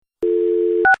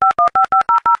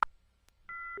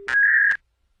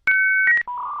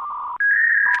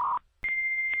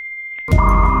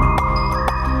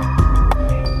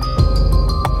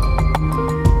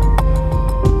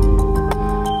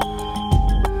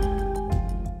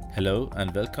Hello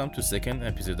and welcome to second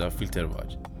episode of Filter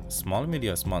Watch, Small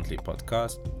Media's monthly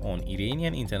podcast on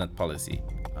Iranian internet policy.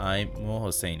 I'm Mo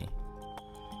Hosseini.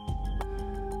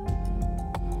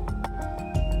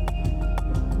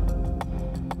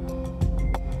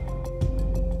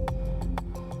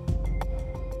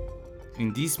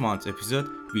 In this month's episode,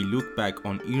 we look back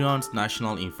on Iran's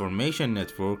national information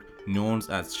network known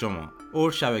as Shoma, or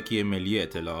Shabakeh Milli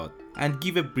Etellaat, and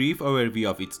give a brief overview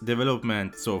of its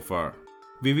development so far.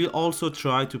 We will also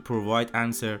try to provide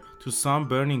answer to some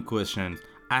burning questions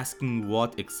asking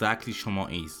what exactly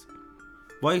Shoma is,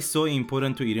 why it's so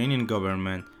important to Iranian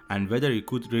government, and whether it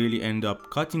could really end up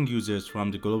cutting users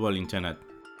from the global internet.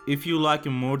 If you like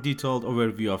a more detailed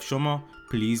overview of Shoma,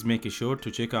 please make sure to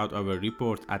check out our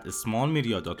report at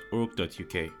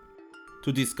smallmedia.org.uk.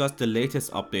 To discuss the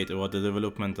latest update about the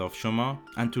development of Shoma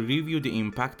and to review the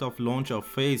impact of launch of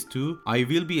Phase 2, I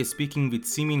will be speaking with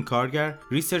Simin Kargar,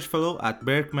 Research Fellow at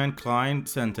Berkman Klein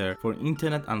Center for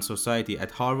Internet and Society at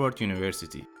Harvard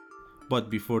University. But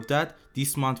before that,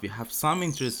 this month we have some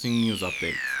interesting news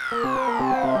updates.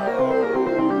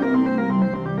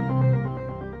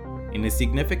 In a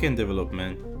significant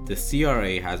development, the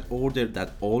CRA has ordered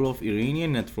that all of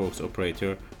Iranian networks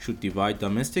operators should divide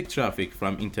domestic traffic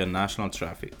from international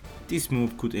traffic. This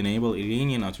move could enable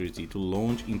Iranian authority to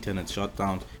launch internet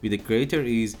shutdowns with a greater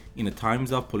ease in the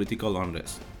times of political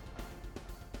unrest.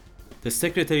 The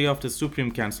Secretary of the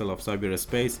Supreme Council of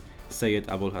Cyberspace, Sayed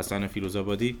Abolhassan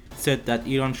Firuzabadi, said that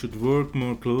Iran should work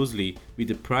more closely with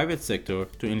the private sector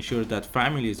to ensure that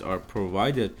families are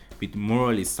provided with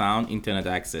morally sound internet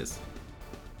access.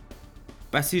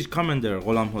 Basij Commander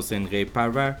Gholam Hossein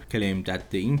Ghaib-Parvar claimed that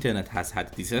the internet has had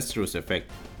a disastrous effect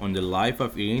on the life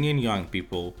of Iranian young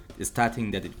people,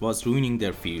 stating that it was ruining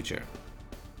their future.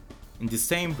 In the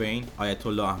same vein,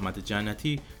 Ayatollah Ahmad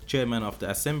Jannati, chairman of the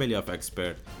Assembly of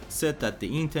Experts, said that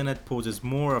the internet poses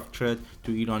more of a threat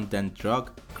to Iran than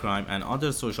drug, crime, and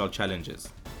other social challenges.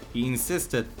 He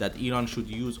insisted that Iran should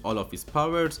use all of its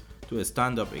powers to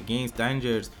stand up against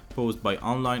dangers posed by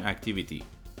online activity.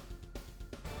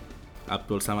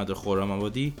 Abdolsamad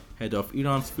Khorramabadi, head of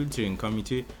Iran's filtering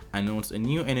committee, announced a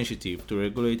new initiative to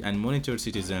regulate and monitor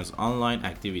citizens' online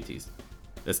activities,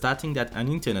 stating that an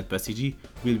internet Basiji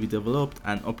will be developed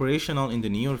and operational in the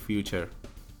near future.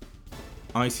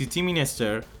 ICT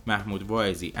Minister Mahmoud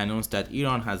Waizi announced that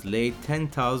Iran has laid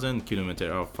 10,000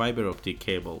 kilometers of fiber optic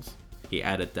cables. He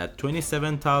added that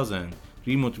 27,000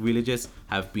 remote villages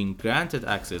have been granted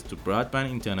access to broadband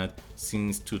internet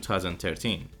since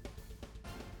 2013.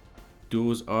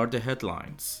 Those are the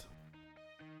headlines.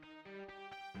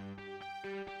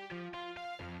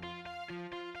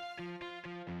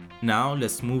 Now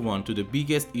let's move on to the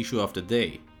biggest issue of the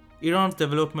day, Iran's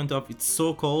development of its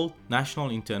so-called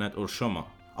national internet or Shoma,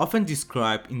 often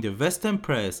described in the Western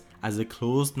press as a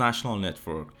closed national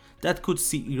network that could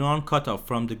see Iran cut off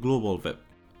from the global web.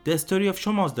 The story of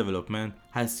Shoma's development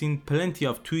has seen plenty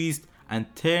of twists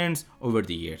and turns over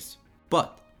the years.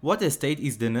 But what state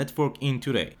is the network in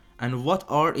today? And what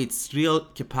are its real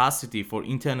capacity for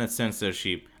internet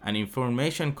censorship and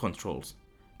information controls?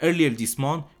 Earlier this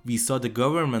month, we saw the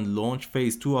government launch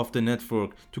Phase 2 of the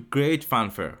network to great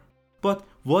fanfare. But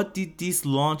what did this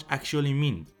launch actually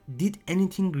mean? Did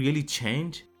anything really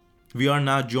change? We are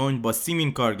now joined by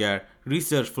Simin Kargar,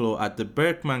 Research Fellow at the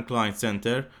Berkman Klein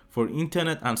Center for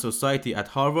Internet and Society at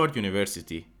Harvard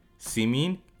University.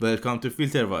 Simin, welcome to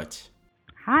Filter Watch.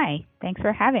 Hi, thanks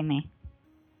for having me.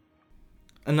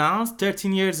 Announced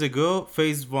 13 years ago,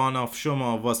 Phase 1 of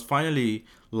Shoma was finally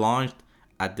launched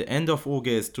at the end of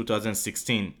August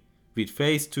 2016. With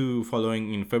Phase 2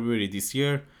 following in February this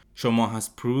year, Shoma has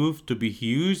proved to be a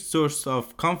huge source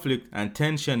of conflict and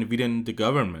tension within the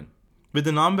government, with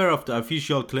a number of the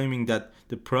officials claiming that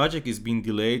the project is being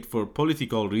delayed for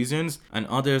political reasons and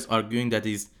others arguing that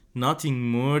it is nothing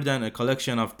more than a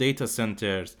collection of data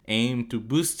centers aimed to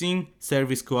boosting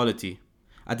service quality.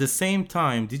 At the same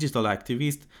time, digital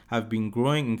activists have been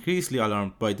growing increasingly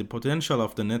alarmed by the potential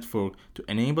of the network to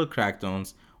enable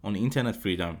crackdowns on internet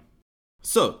freedom.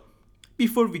 So,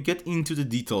 before we get into the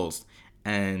details,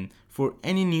 and for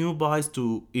any new bias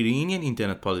to Iranian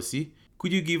internet policy,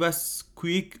 could you give us a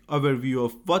quick overview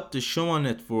of what the Shoma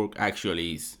network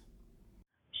actually is?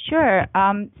 Sure.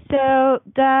 So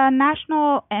the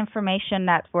National Information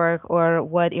Network, or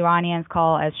what Iranians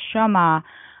call as Shoma,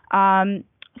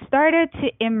 started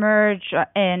to emerge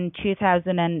in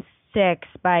 2006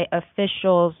 by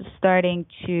officials starting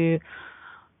to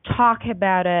talk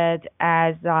about it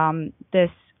as this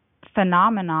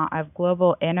phenomena of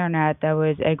global internet that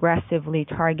was aggressively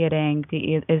targeting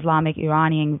the Islamic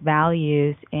Iranian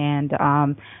values and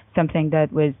something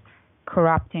that was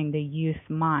corrupting the youth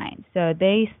mind. So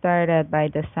they started by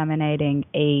disseminating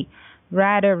a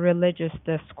rather religious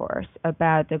discourse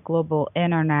about the global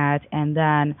internet, and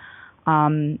then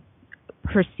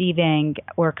perceiving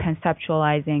or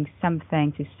conceptualizing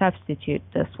something to substitute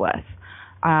this with.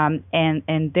 And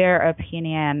in their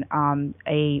opinion,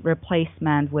 a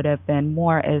replacement would have been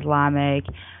more Islamic,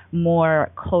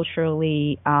 more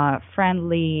culturally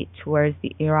friendly towards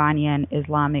the Iranian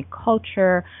Islamic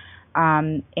culture,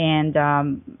 and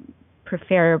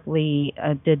preferably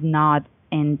did not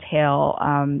entail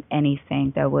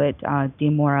anything that would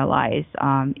demoralize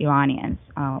Iranians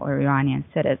or Iranian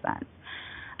citizens.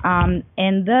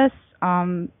 And this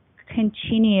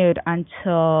continued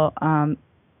until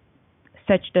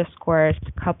such discourse,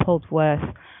 coupled with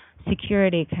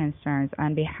security concerns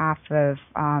on behalf of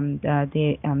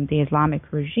the Islamic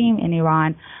regime in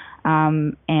Iran,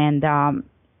 and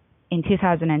in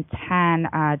 2010,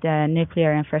 the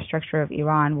nuclear infrastructure of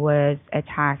Iran was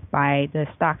attacked by the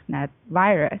Stuxnet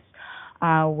virus,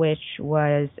 which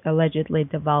was allegedly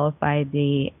developed by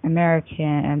the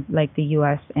American, like the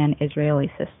U.S. and Israeli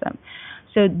system.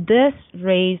 So this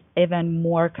raised even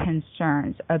more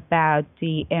concerns about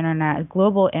the internet,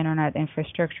 global internet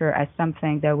infrastructure as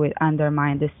something that would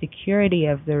undermine the security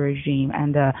of the regime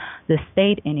and the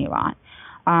state in Iran.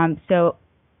 So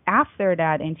after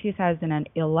that, in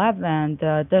 2011,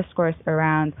 the discourse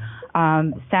around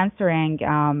censoring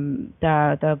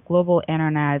the global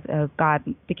internet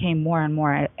became more and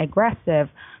more aggressive,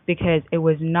 because it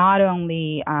was not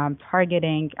only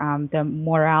targeting the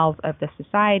morals of the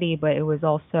society, but it was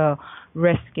also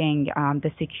risking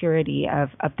the security of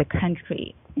the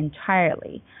country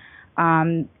entirely.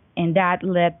 And that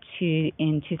led to,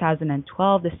 in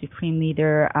 2012, the Supreme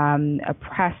Leader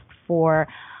pressed for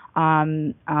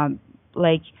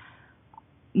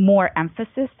more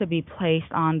emphasis to be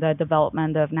placed on the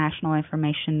development of National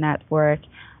Information Network,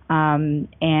 and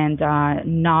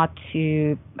not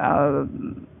to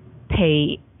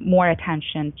pay more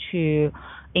attention to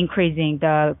increasing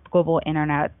the global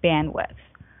internet bandwidth.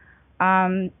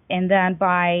 And then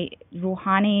by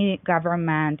Rouhani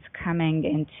government coming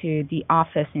into the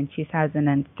office in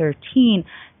 2013,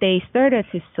 they started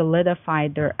to solidify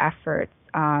their efforts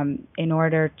in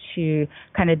order to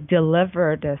kind of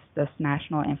deliver this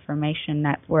National Information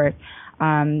Network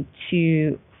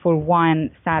to, for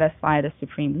one, satisfy the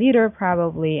Supreme Leader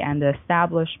probably, and the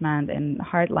establishment and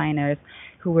hardliners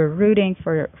who were rooting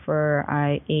for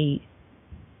a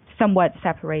somewhat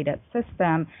separated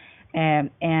system,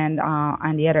 and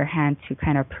on the other hand, to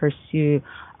kind of pursue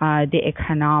the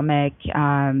economic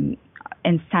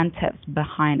incentives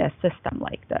behind a system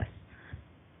like this.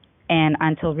 And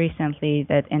until recently,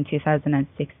 that in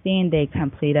 2016, they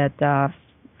completed the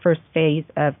first phase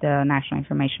of the National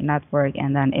Information Network,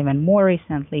 and then even more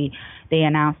recently, they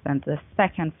announced that the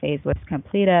second phase was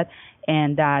completed,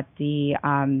 and that the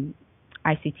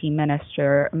ICT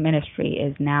ministry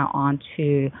is now on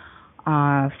to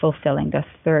fulfilling the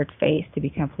third phase to be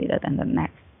completed in the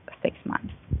next 6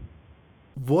 months.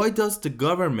 Why does the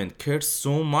government care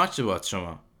so much about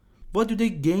Shoma? What do they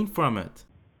gain from it?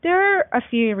 There are a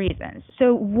few reasons.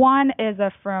 So one is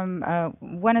from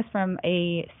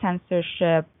a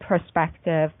censorship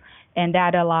perspective, and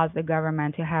that allows the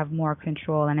government to have more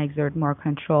control and exert more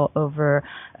control over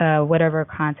whatever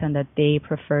content that they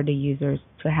prefer the users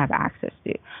to have access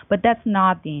to. But that's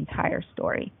not the entire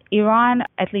story. Iran,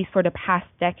 at least for the past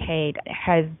decade,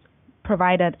 has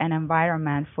provided an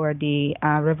environment for the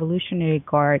Revolutionary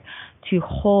Guard to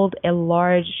hold a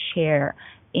large share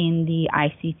in the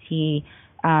ICT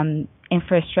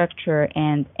infrastructure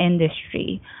and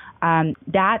industry.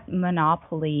 That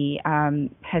monopoly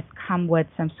has come with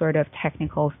some sort of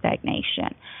technical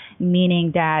stagnation,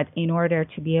 meaning that in order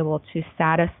to be able to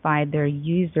satisfy their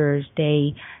users,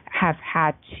 they have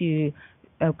had to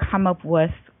come up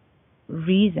with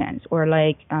reasons or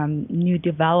new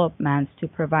developments to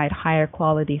provide higher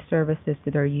quality services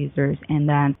to their users, and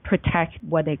then protect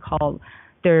what they call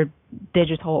their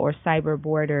digital or cyber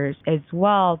borders as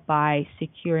well, by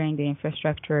securing the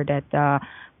infrastructure that the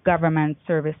government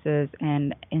services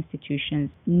and institutions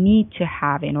need to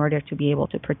have in order to be able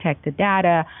to protect the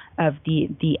data of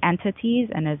the entities,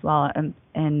 and as well,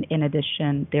 and in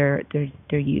addition, their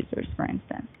users, for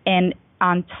instance. And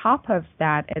on top of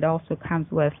that, it also comes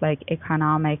with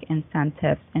economic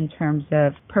incentives in terms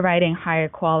of providing higher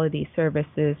quality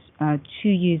services to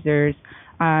users,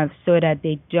 so that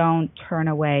they don't turn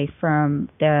away from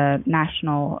the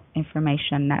National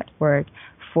Information Network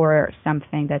for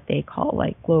something that they call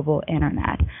global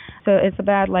internet. So it's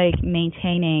about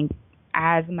maintaining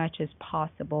as much as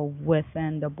possible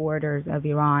within the borders of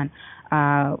Iran,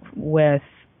 with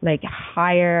like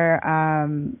higher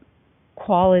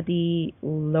quality,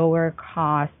 lower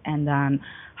cost, and then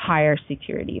higher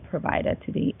security provided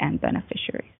to the end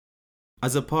beneficiaries.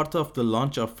 As a part of the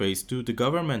launch of Phase 2, the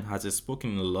government has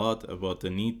spoken a lot about the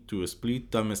need to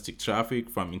split domestic traffic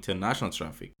from international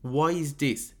traffic. Why is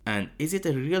this? And is it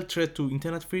a real threat to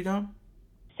internet freedom?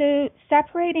 So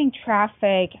separating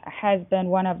traffic has been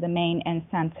one of the main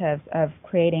incentives of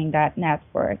creating that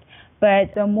network.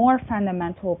 But the more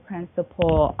fundamental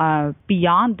principle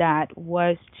beyond that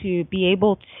was to be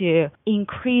able to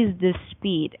increase the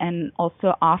speed and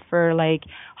also offer like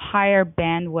higher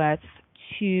bandwidth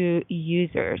to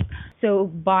users. So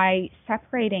by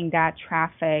separating that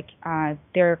traffic,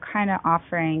 they're kind of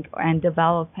offering and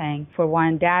developing, for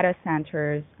one, data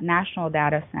centers, national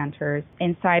data centers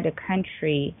inside the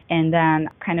country, and then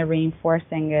kind of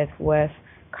reinforcing it with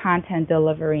content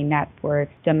delivery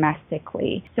networks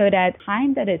domestically, so that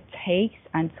time that it takes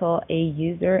until a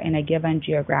user in a given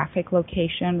geographic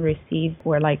location receives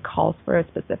or like calls for a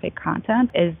specific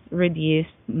content is reduced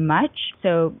much,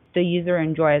 so the user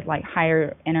enjoys like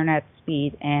higher internet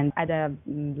speed and at a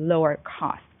lower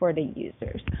cost for the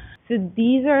users. So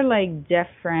these are like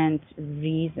different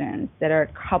reasons that are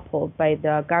coupled by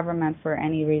the government for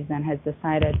any reason has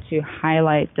decided to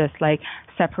highlight this like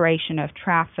separation of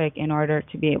traffic in order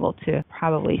to be able to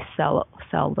probably sell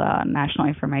the National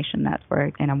Information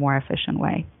Network in a more efficient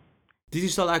way.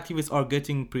 Digital activists are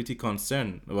getting pretty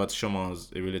concerned about Shoma's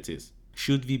abilities.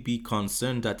 Should we be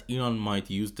concerned that Iran might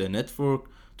use the network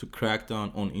to crack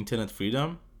down on internet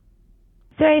freedom?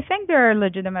 So I think there are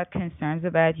legitimate concerns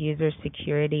about user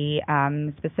security,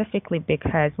 specifically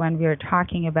because when we are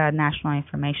talking about National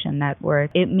Information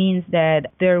Network, it means that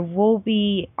there will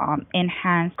be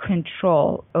enhanced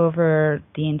control over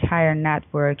the entire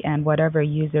network and whatever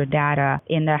user data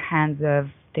in the hands of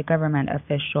the government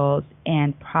officials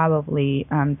and probably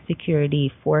security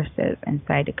forces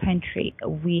inside the country.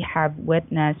 We have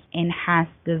witnessed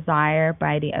enhanced desire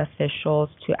by the officials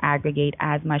to aggregate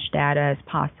as much data as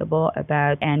possible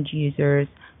about end users,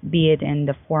 be it in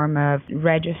the form of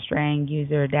registering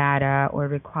user data or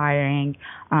requiring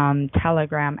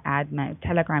Telegram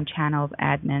channels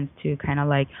admins to kind of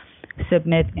like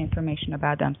submit information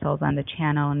about themselves on the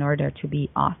channel in order to be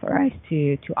authorized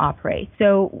to operate.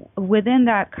 So within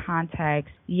that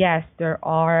context, yes, there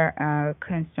are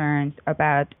concerns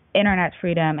about internet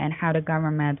freedom and how the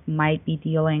government might be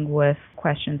dealing with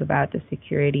questions about the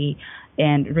security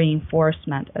and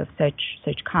reinforcement of such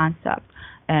concepts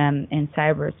in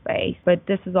cyberspace. But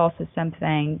this is also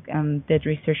something that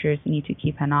researchers need to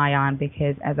keep an eye on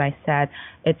because, as I said,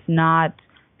 it's not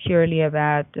purely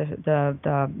about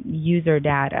the user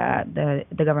data.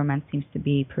 The government seems to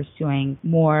be pursuing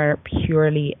more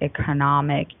purely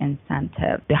economic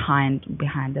incentive behind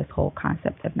this whole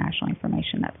concept of National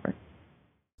Information Network.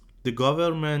 The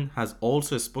government has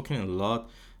also spoken a lot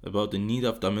about the need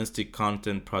of domestic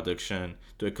content production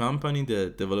to accompany the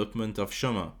development of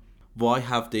Shoma. Why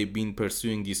have they been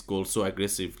pursuing this goal so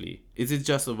aggressively? Is it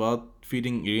just about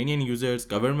feeding Iranian users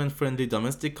government-friendly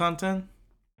domestic content?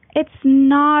 It's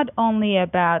not only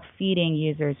about feeding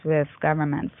users with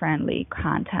government-friendly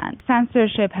content.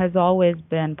 Censorship has always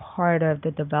been part of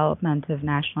the development of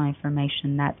National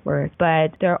Information Network,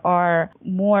 but there are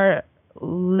more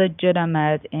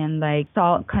legitimate and like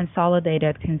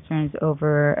consolidated concerns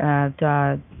over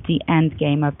the end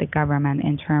game of the government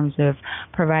in terms of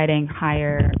providing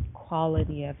higher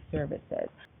quality of services.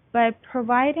 By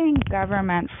providing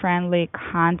government-friendly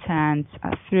content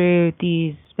through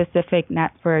these specific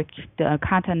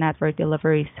content network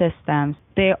delivery systems,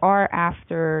 they are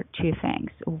after two things.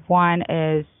 One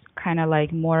is kind of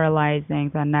like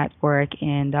moralizing the network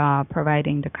and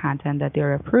providing the content that they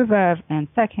approve of, and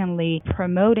secondly,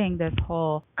 promoting this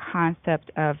whole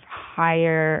concept of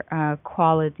higher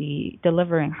quality,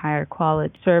 delivering higher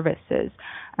quality services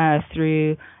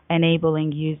through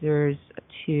enabling users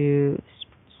to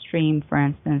stream, for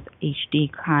instance,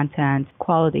 HD content,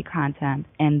 quality content,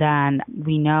 and then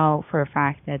we know for a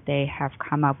fact that they have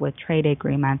come up with trade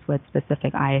agreements with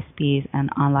specific ISPs and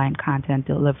online content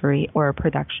delivery or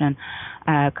production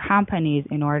companies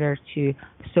in order to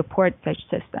support such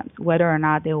systems. Whether or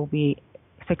not they will be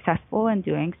successful in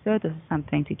doing so, this is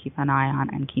something to keep an eye on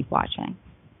and keep watching.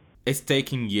 It's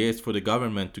taking years for the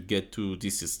government to get to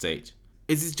this stage.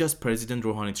 Is it just President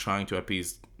Rouhani trying to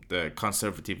appease the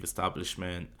conservative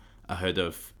establishment ahead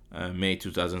of May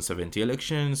 2017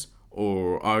 elections,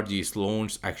 or are these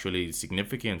launches actually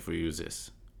significant for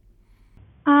users?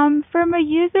 From a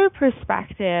user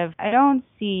perspective, I don't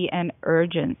see an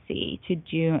urgency to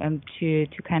do to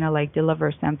kind of like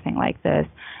deliver something like this.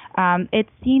 It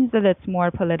seems that it's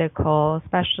more political,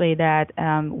 especially that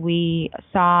we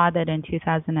saw that in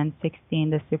 2016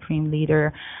 the Supreme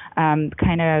Leader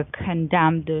kind of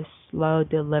condemned the slow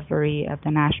delivery of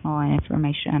the National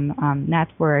Information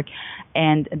Network,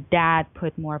 and that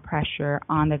put more pressure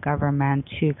on the government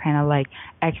to kind of like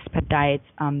expedite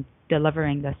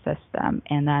delivering the system.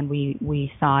 And then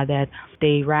we saw that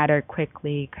they rather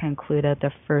quickly concluded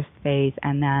the first phase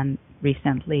and then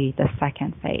recently the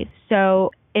second phase.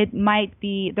 So there might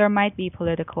be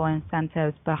political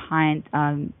incentives behind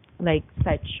like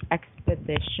such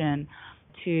expedition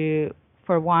to,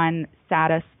 for one,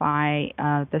 satisfy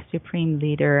the Supreme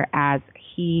Leader, as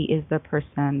he is the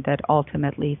person that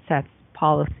ultimately sets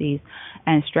policies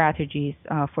and strategies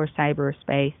for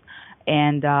cyberspace.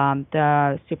 And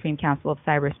the Supreme Council of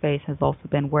Cyberspace has also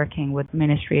been working with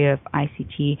Ministry of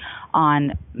ICT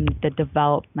on the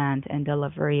development and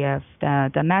delivery of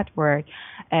the network,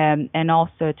 and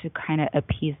also to kind of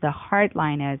appease the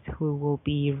hardliners who will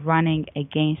be running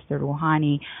against the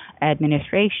Rouhani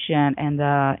administration in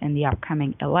the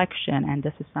upcoming election. And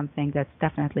this is something that's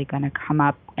definitely going to come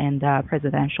up in the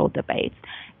presidential debates.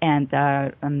 And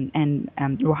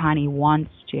Rouhani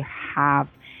wants to have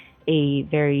a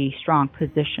very strong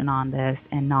position on this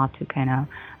and not to kind of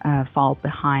fall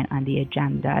behind on the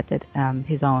agenda that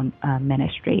his own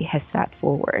ministry has set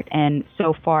forward. And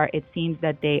so far, it seems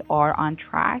that they are on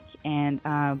track, and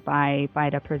by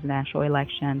the presidential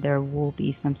election, there will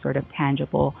be some sort of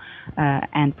tangible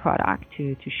end product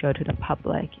to show to the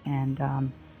public and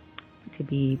to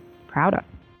be proud of.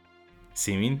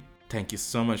 Simin, thank you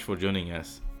so much for joining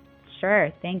us.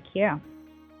 Sure, thank you.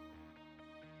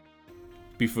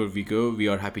 Before we go, we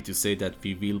are happy to say that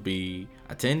we will be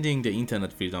attending the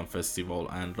Internet Freedom Festival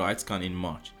and RightsCon in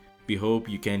March. We hope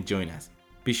you can join us.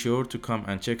 Be sure to come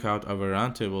and check out our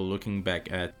roundtable looking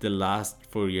back at the last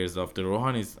 4 years of the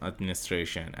Rouhani's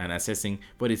administration and assessing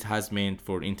what it has meant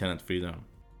for internet freedom.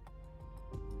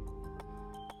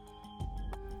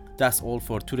 That's all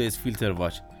for today's Filter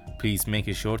Watch. Please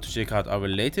make sure to check out our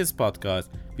latest podcast,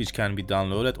 which can be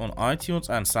downloaded on iTunes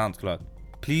and SoundCloud.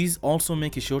 Please also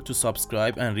make sure to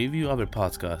subscribe and review our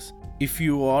podcast. If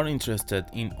you are interested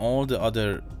in all the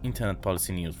other internet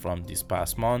policy news from this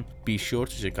past month, be sure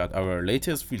to check out our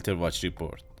latest Filter Watch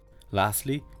report.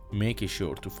 Lastly, make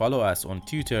sure to follow us on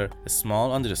Twitter,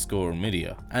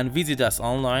 small_media, and visit us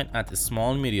online at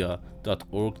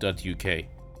smallmedia.org.uk.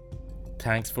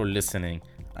 Thanks for listening,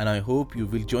 and I hope you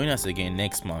will join us again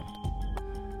next month.